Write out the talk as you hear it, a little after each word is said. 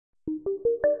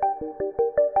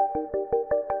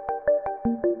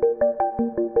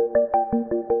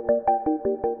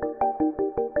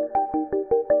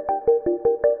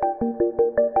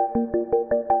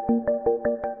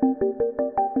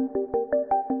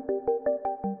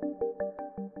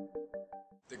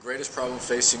greatest problem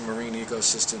facing marine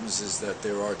ecosystems is that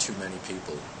there are too many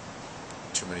people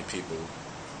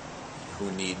who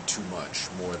need too much,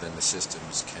 more than the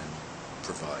systems can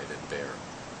provide and bear.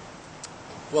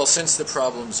 Well, since the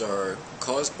problems are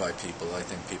caused by people, I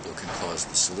think people can cause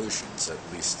the solutions. At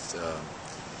least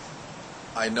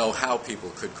I know how people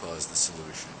could cause the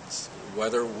solutions.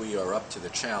 Whether we are up to the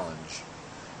challenge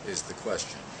is the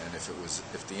question. And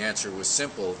if the answer was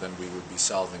simple, then we would be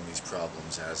solving these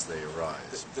problems as they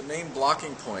arise. The main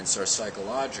blocking points are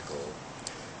psychological.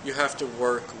 You have to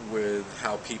work with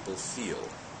how people feel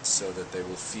so that they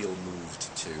will feel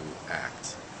moved to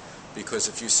act. Because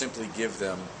if you simply give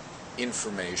them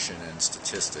information and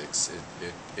statistics,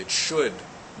 it should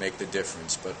make the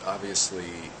difference, but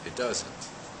obviously it doesn't.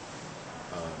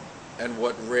 And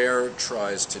what RARE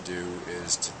tries to do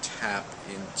is to tap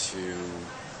into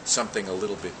something a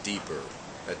little bit deeper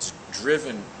that's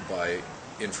driven by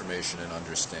information and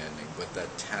understanding, but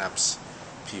that taps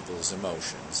people's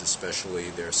emotions,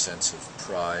 especially their sense of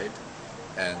pride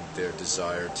and their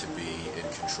desire to be in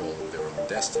control of their own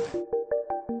destiny.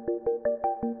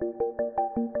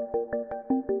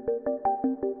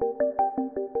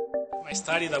 My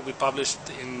study that we published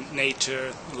in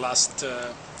Nature last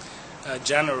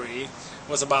January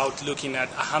was about looking at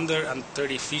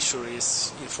 130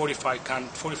 fisheries in 44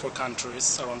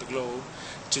 countries around the globe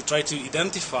to try to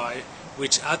identify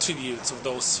which attributes of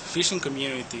those fishing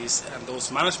communities and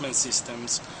those management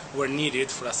systems were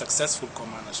needed for a successful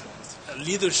co-management.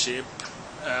 Leadership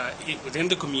within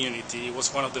the community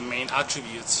was one of the main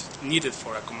attributes needed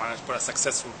for a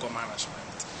successful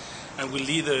co-management. And with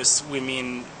leaders, we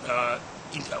mean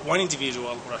one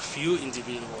individual or a few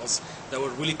individuals that were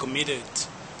really committed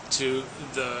to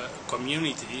the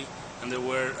community, and they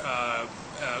were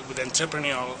with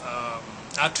entrepreneurial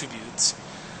attributes,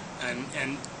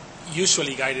 and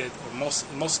usually guided, or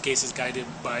in most cases guided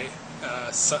by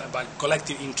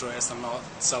collective interest and not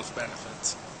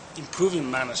self-benefit.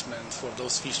 Improving management for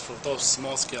those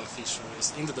small-scale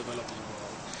fisheries in the developing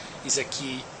world is a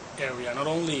key area, not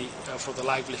only for the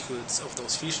livelihoods of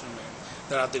those fishermen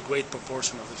that are the great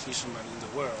proportion of the fishermen in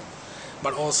the world,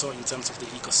 but also in terms of the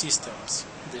ecosystems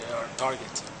they are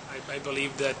targeting. I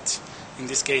believe that in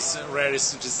this case RARE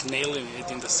is just nailing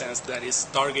it in the sense that it's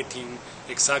targeting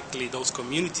exactly those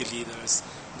community leaders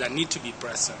that need to be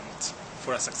present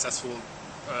for a successful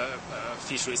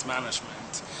fisheries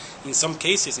management. In some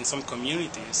cases, in some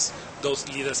communities, those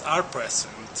leaders are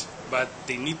present, but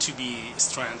they need to be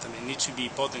strengthened and they need to be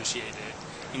potentiated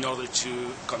in order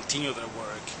to continue their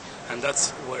work. And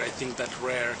that's where I think that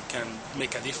RARE can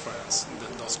make a difference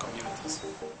in those communities.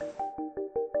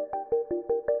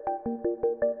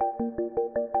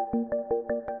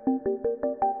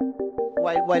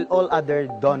 While all other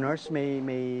donors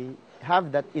may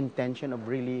have that intention of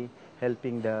really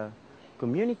helping the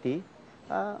community,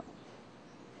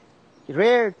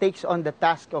 RARE takes on the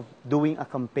task of doing a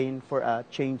campaign for a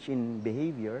change in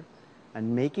behavior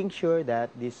and making sure that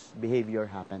this behavior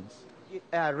happens.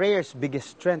 RARE's biggest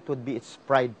strength would be its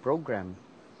Pride program,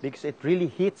 because it really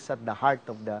hits at the heart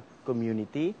of the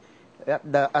community,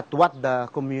 at what the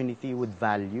community would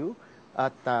value,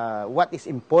 at what is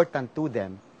important to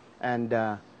them.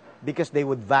 And because they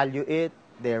would value it,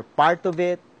 they're part of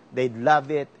it, they'd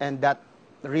love it, and that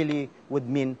really would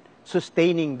mean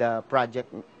sustaining the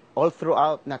project all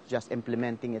throughout, not just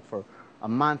implementing it for a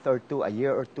month or two, a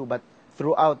year or two, but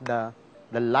throughout the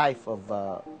life of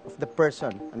the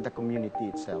person and the community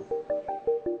itself.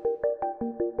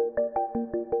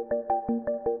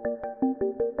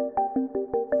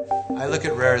 I look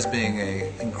at RARE as being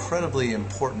an incredibly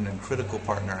important and critical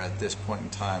partner at this point in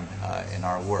time in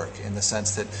our work, in the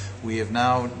sense that we have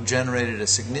now generated a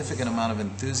significant amount of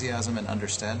enthusiasm and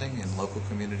understanding in local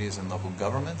communities and local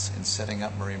governments in setting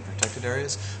up marine protected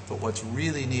areas. But what's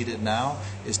really needed now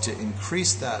is to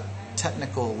increase that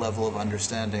technical level of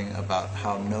understanding about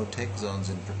how no-take zones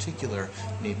in particular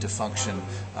need to function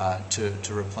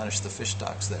to replenish the fish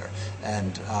stocks there.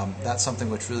 And that's something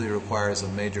which really requires a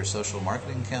major social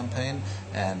marketing campaign,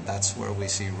 and that's where we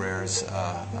see RARE's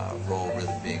role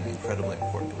really being incredibly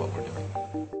important to what we're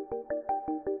doing.